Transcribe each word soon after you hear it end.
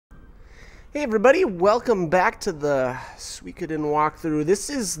Hey everybody, welcome back to the Suikoden walkthrough. This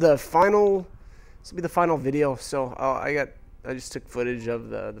is the final. This will be the final video. So I just took footage of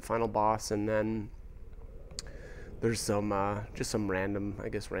the final boss, and then there's some just some random, I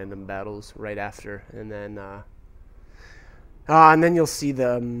guess, random battles right after, and then you'll see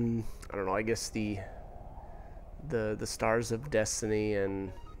the I don't know, I guess the stars of destiny,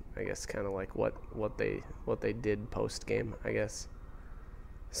 and I guess kind of like what they did post game, I guess.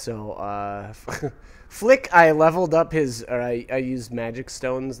 So, Flick, I leveled up his, or I used magic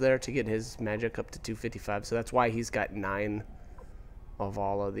stones there to get his magic up to 255, so that's why he's got 9 of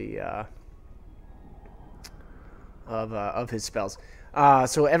all of the, of his spells.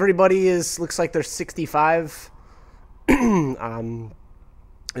 So everybody looks like they're 65. You know,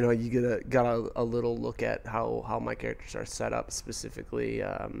 you got a little look at how my characters are set up, specifically,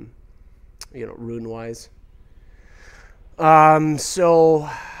 you know, rune-wise. So,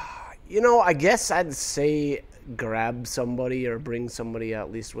 you know, I guess I'd say grab somebody or bring somebody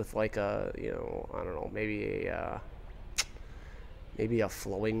at least with like a, you know, I don't know, maybe a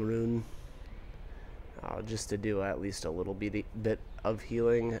flowing rune, just to do at least a little bit of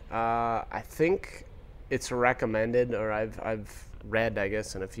healing. I think it's recommended, or I've read, I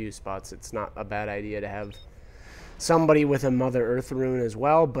guess, in a few spots, it's not a bad idea to have somebody with a Mother Earth rune as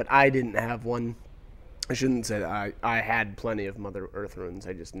well, but I didn't have one. I shouldn't say that. I had plenty of Mother Earth runes.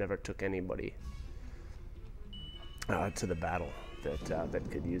 I just never took anybody to the battle that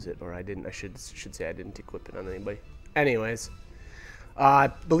could use it, or I didn't. I should say I didn't equip it on anybody. Anyways, I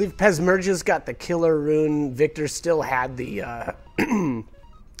believe Pesmerga's got the killer rune. Victor still had the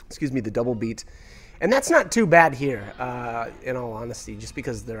excuse me, the double beat, and that's not too bad here. In all honesty, just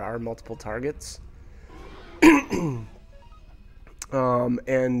because there are multiple targets,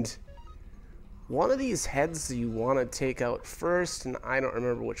 and one of these heads you want to take out first, and I don't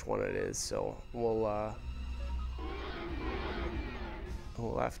remember which one it is, so we'll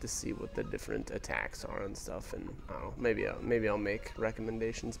have to see what the different attacks are and stuff, and I don't know, maybe I'll make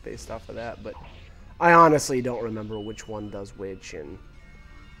recommendations based off of that, but I honestly don't remember which one does which. And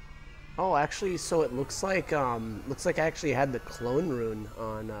oh, actually, so it looks like I actually had the clone rune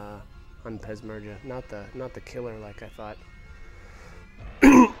on Pesmerga, not the killer like I thought.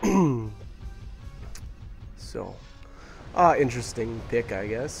 So, interesting pick, I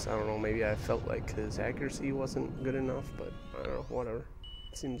guess. I don't know, maybe I felt like his accuracy wasn't good enough, but I don't know, whatever.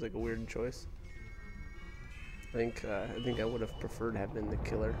 It seems like a weird choice. I think I would have preferred having the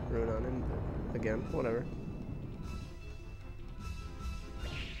killer rune on him, but again, whatever.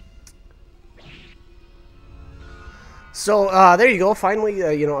 So, there you go. Finally,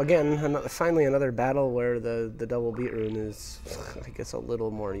 you know, again, finally another battle where the double beat rune is, I guess, a little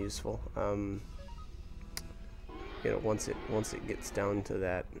more useful. You know, once it gets down to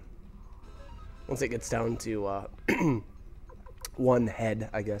that, once it gets down to one head,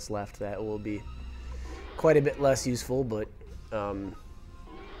 I guess, left, that will be quite a bit less useful. But well,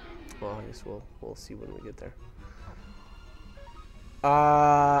 I guess we'll see when we get there.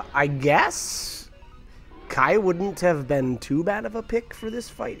 I guess Kai wouldn't have been too bad of a pick for this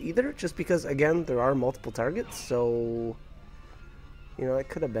fight either, just because, again, there are multiple targets, so you know, it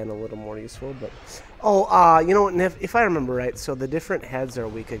could have been a little more useful. But oh, you know, if I remember right, so the different heads are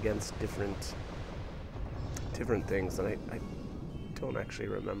weak against different things, and I don't actually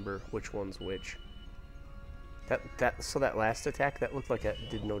remember which one's which. So that last attack, that looked like it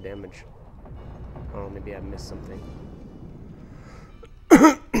did no damage. Oh, maybe I missed something.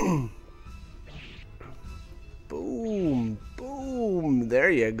 Boom, boom, there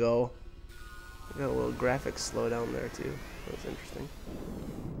you go. Got a little graphic slowdown there too. That's interesting.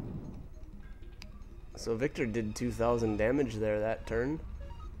 So Victor did 2,000 damage there that turn,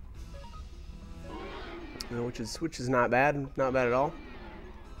 you know, which is not bad at all.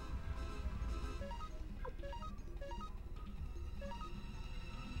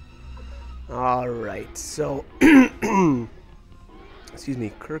 All right, so excuse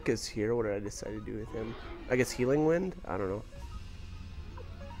me, Kirk is here. What did I decide to do with him? I guess Healing Wind? I don't know.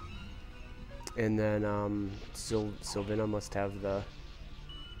 And then Sylvina must have the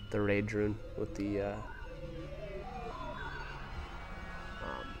Rage rune with the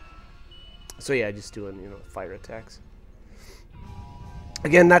so yeah, just doing, you know, fire attacks.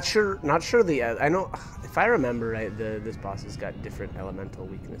 Again, not sure the I know, if I remember right, this boss has got different elemental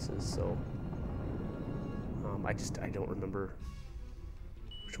weaknesses, so I don't remember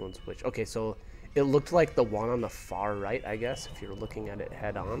which one's which. Okay, so it looked like the one on the far right, I guess, if you're looking at it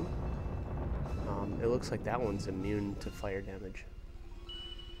head on. It looks like that one's immune to fire damage,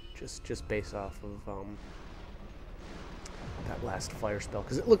 just based off of that last fire spell,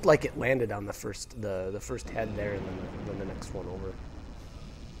 because it looked like it landed on the first head there, and then the next one over.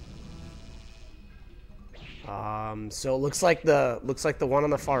 So it looks like the one on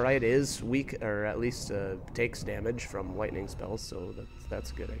the far right is weak, or at least takes damage from lightning spells. So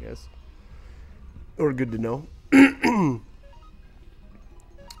that's good, I guess, or good to know.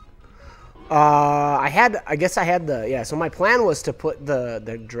 I guess I had so my plan was to put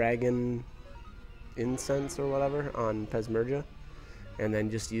the dragon incense or whatever on Pesmerga, and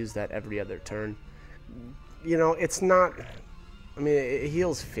then just use that every other turn. You know, it's not, I mean, it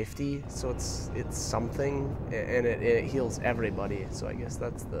heals 50, so it's something, and it heals everybody, so I guess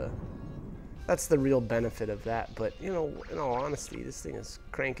that's the real benefit of that. But, you know, in all honesty, this thing is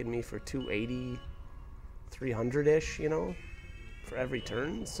cranking me for 280, 300-ish, you know, for every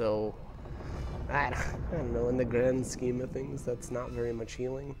turn, so I don't know, in the grand scheme of things, that's not very much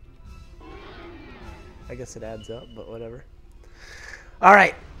healing. I guess it adds up, but whatever.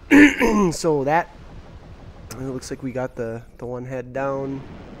 Alright, so that, it looks like we got the one head down.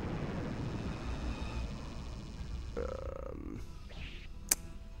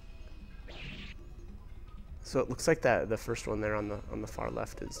 So it looks like that the first one there on the far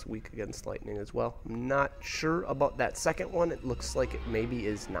left is weak against lightning as well. I'm not sure about that second one. It looks like it maybe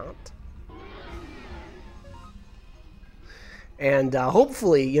is not. And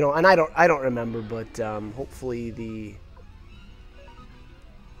hopefully, you know, and I don't remember, but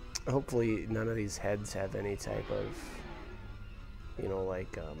hopefully none of these heads have any type of, you know,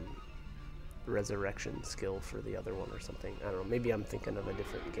 like resurrection skill for the other one or something. I don't know. Maybe I'm thinking of a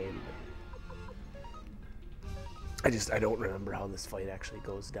different game. But I don't remember how this fight actually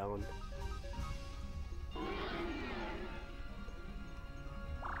goes down.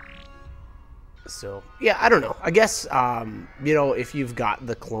 So, yeah, I don't know. I guess, you know, if you've got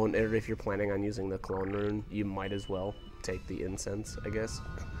the clone, or if you're planning on using the clone rune, you might as well take the incense, I guess.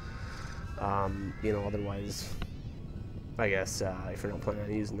 You know, otherwise, I guess, if you're not planning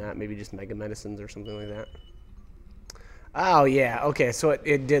on using that, maybe just Mega Medicines or something like that. Oh, yeah, okay, so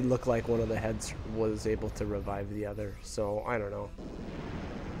it did look like one of the heads was able to revive the other, so I don't know.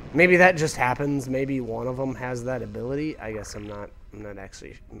 Maybe that just happens. Maybe one of them has that ability. I guess I'm not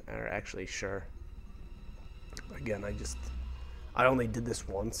actually sure. Again, I only did this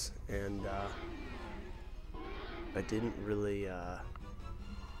once, and I didn't really I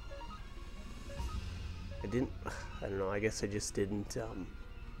don't know, I guess I just didn't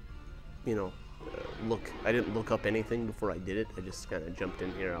you know, I didn't look up anything before I did it. I just kind of jumped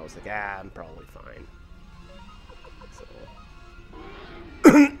in here. I was like, I'm probably fine. So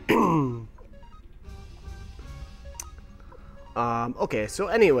okay, so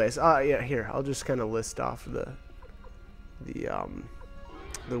anyways, yeah, here, I'll just kind of list off the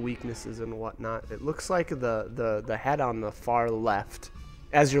weaknesses and whatnot. It looks like the head on the far left,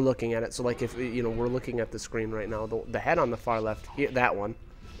 as you're looking at it, so like if, you know, we're looking at the screen right now, the head on the far left, here, that one,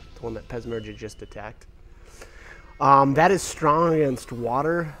 the one that Pesmerga just attacked, that is strong against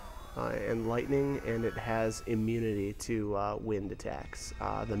water and lightning, and it has immunity to wind attacks.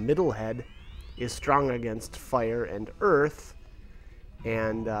 The middle head is strong against fire and earth,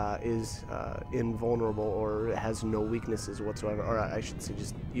 and is invulnerable, or has no weaknesses whatsoever, or I should say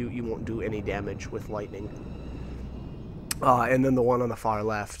just you won't do any damage with lightning. And then the one on the far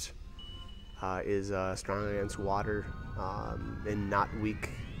left is strong against water, and not weak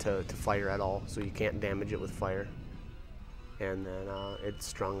to fire at all, so you can't damage it with fire. And then it's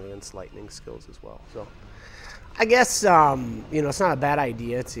strong against lightning skills as well. So I guess, you know, it's not a bad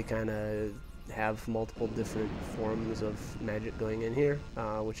idea to kind of have multiple different forms of magic going in here,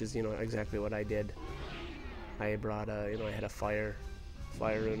 which is, you know, exactly what I did. I brought you know, I had a fire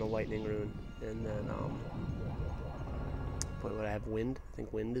rune, a lightning rune, and then what would I have? Wind. I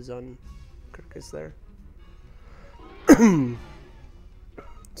think wind is on Kirkus there.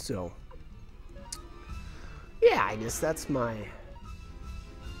 So yeah, I guess that's my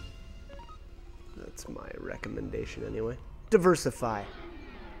recommendation anyway. Diversify.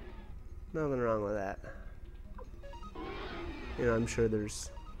 Nothing wrong with that. You know, I'm sure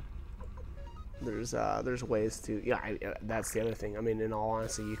there's ways to, yeah, that's the other thing. I mean, in all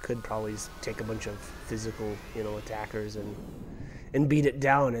honesty, you could probably take a bunch of physical, you know, attackers and beat it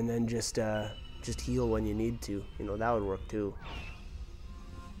down, and then just heal when you need to. You know, that would work too.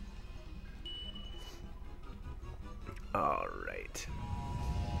 All right.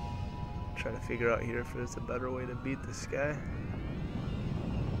 Try to figure out here if there's a better way to beat this guy.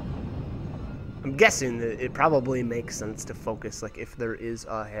 I'm guessing that it probably makes sense to focus, like, if there is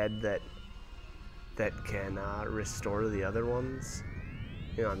a head that can restore the other ones.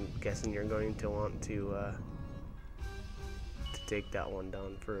 You know, I'm guessing you're going to want to take that one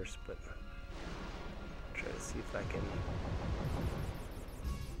down first, but try to see if I can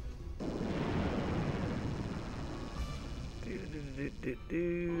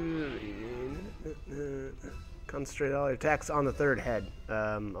concentrate all your attacks on the third head.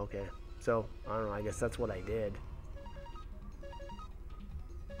 Okay. So, I don't know, I guess that's what I did.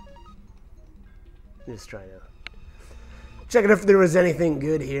 Just trying to check if there was anything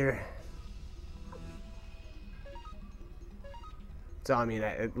good here. So I mean,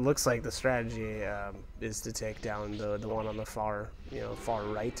 it looks like the strategy is to take down the one on the far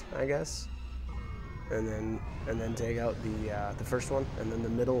right, I guess, and then take out the first one, and then the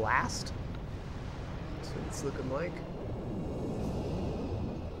middle last. That's what it's looking like.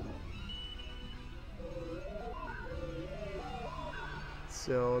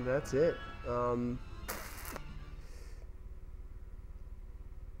 So that's it.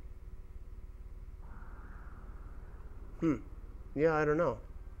 Yeah, I don't know.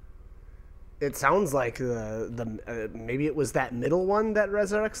 It sounds like maybe it was that middle one that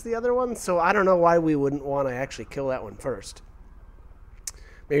resurrects the other one. So I don't know why we wouldn't want to actually kill that one first.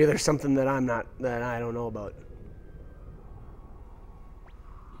 Maybe there's something that I don't know about.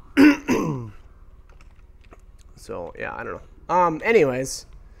 So yeah, I don't know. Anyways,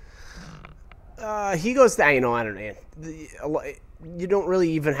 he goes down. I don't know. You don't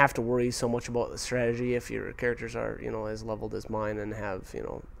really even have to worry so much about the strategy if your characters are, as leveled as mine and have,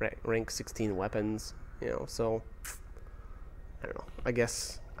 rank 16 weapons, so I don't know. I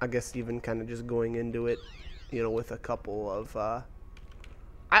guess even kind of just going into it, with a couple of,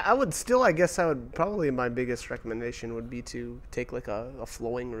 I would probably my biggest recommendation would be to take like a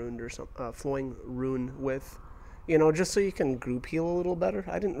flowing rune or something, flowing rune with, just so you can group heal a little better.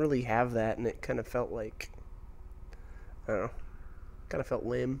 I didn't really have that, and it kind of felt like, I don't know. Kind of felt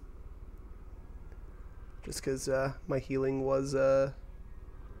lame, just because my healing was, I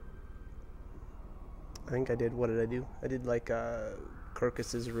think I did, what did I do? I did like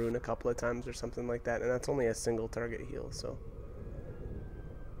Kirkus's rune a couple of times or something like that, and that's only a single target heal, so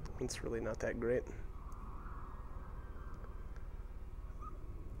it's really not that great.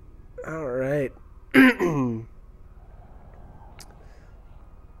 Alright.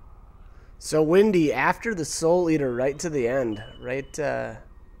 So, Windy, after the Soul Eater, right to the end, right,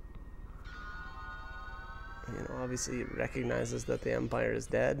 obviously recognizes that the Empire is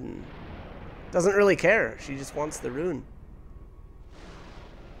dead and doesn't really care. She just wants the rune.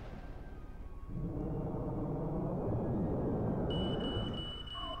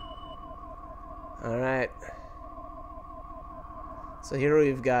 Alright. So here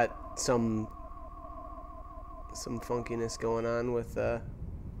we've got some funkiness going on with,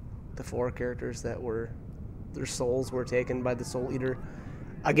 the 4 characters that their souls were taken by the Soul Eater.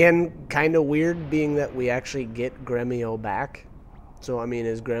 Again, kind of weird, being that we actually get Gremio back. So, I mean,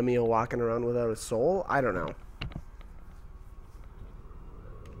 is Gremio walking around without a soul? I don't know.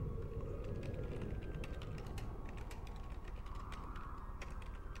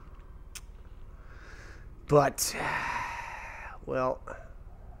 But, well,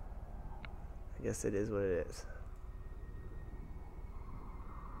 I guess it is what it is.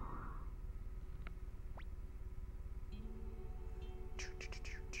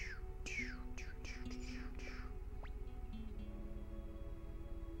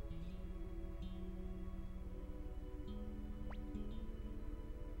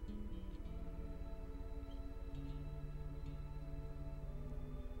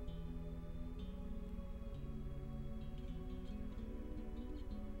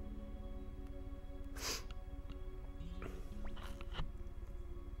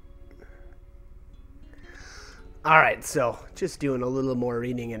 Alright, so just doing a little more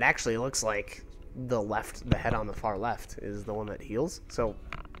reading. It actually looks like the head on the far left is the one that heals. So,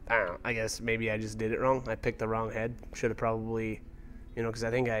 I don't know. I guess maybe I just did it wrong. I picked the wrong head. Should have probably, because I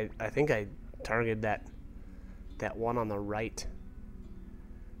think I targeted that one on the right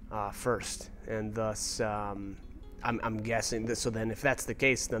first. And thus, I'm guessing that. So then if that's the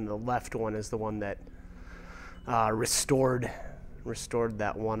case, then the left one is the one that restored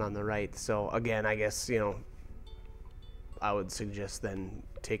that one on the right. So again, I guess, I would suggest then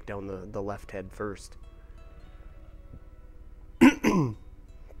take down the left head first.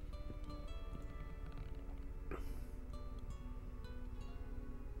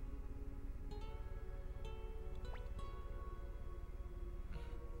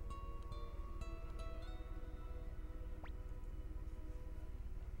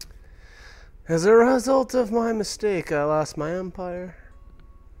 As a result of my mistake, I lost my empire.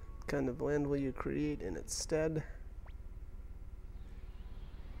 What kind of land will you create in its stead?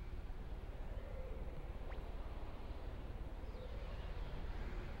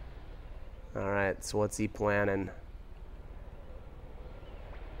 Alright, so what's he planning?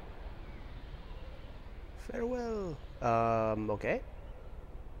 Farewell. Okay.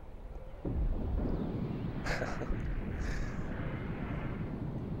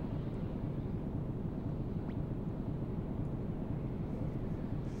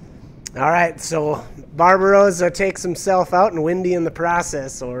 Alright, so Barbarossa takes himself out and Windy in the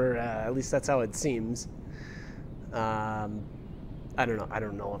process, or at least that's how it seems. I don't know. I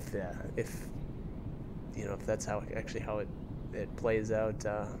don't know if you know if that's how it plays out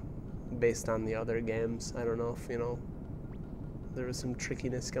based on the other games. I don't know if there was some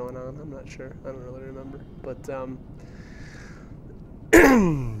trickiness going on. I'm not sure. I don't really remember, but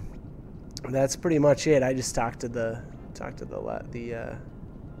that's pretty much it. I just talked to the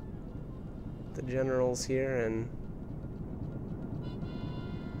generals here, and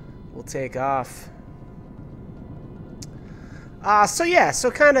we'll take off. So yeah, so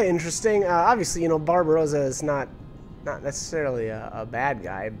kind of interesting. Obviously, Barbarossa is not necessarily a bad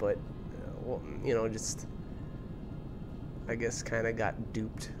guy, but well, just I guess kind of got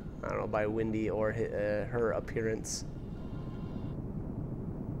duped. I don't know, by Windy or her appearance.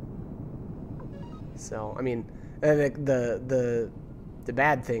 So I mean, the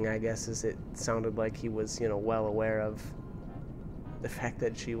bad thing, I guess, is it sounded like he was well aware of the fact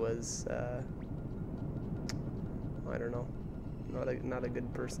that she was I don't know, not a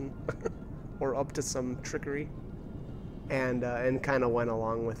good person or up to some trickery, and kind of went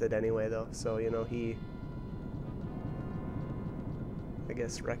along with it anyway, though. So he, I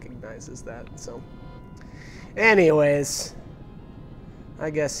guess, recognizes that. So anyways, I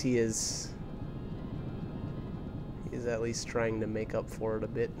guess he's at least trying to make up for it a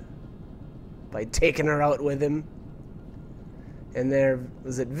bit by taking her out with him. And there,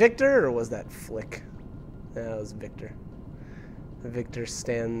 was it Victor or was that Flick? That was Victor. Victor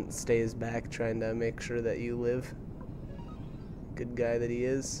stays back trying to make sure that you live. Good guy that he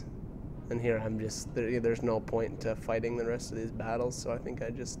is. And here I'm just, there's no point to fighting the rest of these battles, so I think I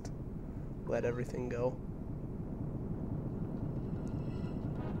just let everything go.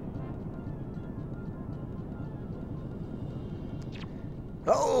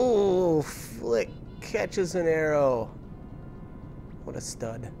 Oh, Flick catches an arrow. What a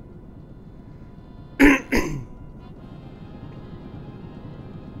stud.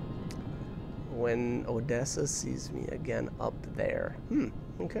 When Odessa sees me again up there.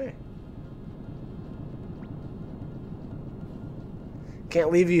 Okay.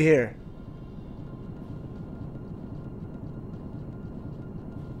 Can't leave you here.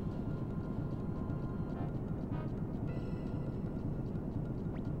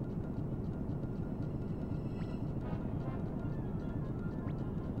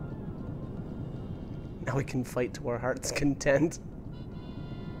 Now we can fight to our heart's content.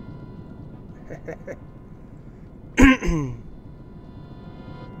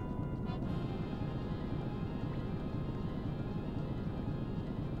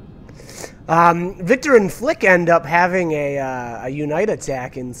 Victor and Flick end up having a unite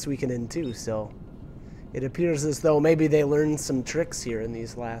attack in Suikoden 2, so it appears as though maybe they learned some tricks here in the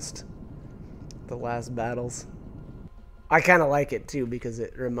last battles. I kind of like it too because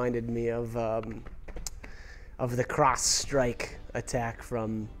it reminded me of the cross strike attack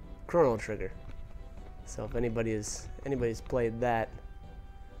from Chrono Trigger. So if anybody's played that,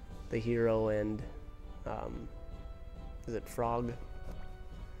 the hero and is it Frog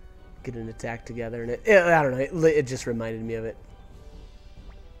get an attack together, and I don't know, it just reminded me of it.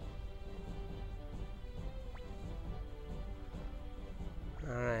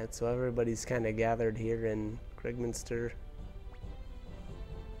 Alright, so everybody's kind of gathered here in Krigminster.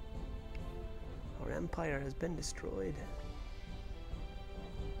 Our empire has been destroyed.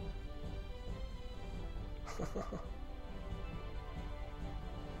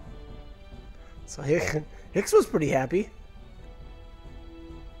 So Hicks was pretty happy.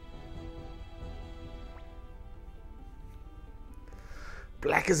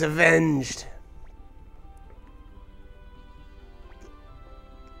 Black is avenged.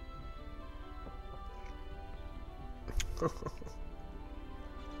 Stop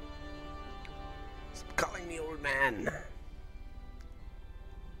calling me old man.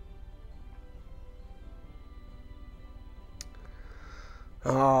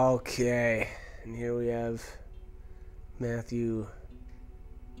 Okay, and here we have Matthew.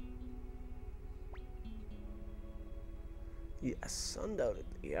 Yes,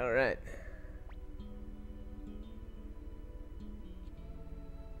 undoubtedly. All right.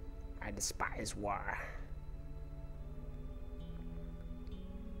 I despise war.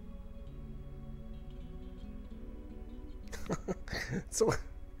 So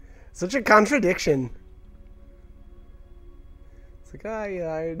Such a contradiction. It's like,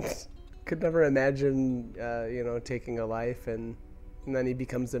 I could never imagine, you know, taking a life, and then he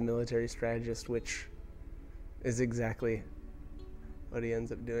becomes a military strategist, which is exactly what he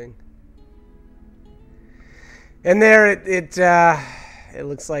ends up doing. And there, it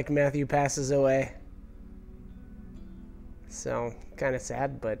looks like Matthew passes away. So, kind of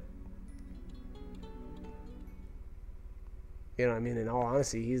sad, but, you know, I mean, in all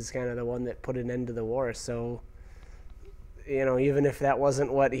honesty, he's kind of the one that put an end to the war. So, you know, even if that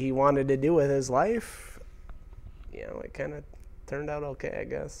wasn't what he wanted to do with his life, you know, it kind of turned out okay, I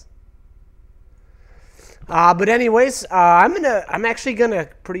guess. But anyways, I'm actually gonna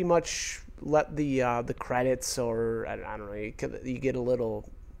pretty much let the credits, or I don't know, you get a little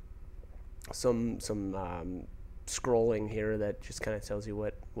some scrolling here that just kind of tells you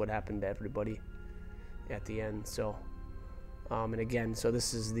what happened to everybody at the end. So and again, so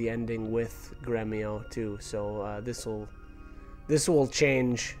this is the ending with Gremio too. So this will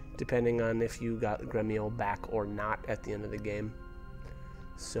change depending on if you got Gremio back or not at the end of the game.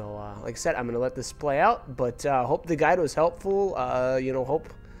 So like I said, I'm gonna let this play out, but hope the guide was helpful. You know,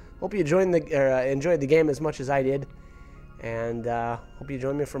 hope you enjoyed the game as much as I did, and hope you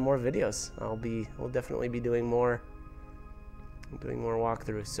join me for more videos. We'll definitely be doing more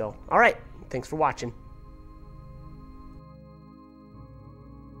walkthroughs. So all right, thanks for watching.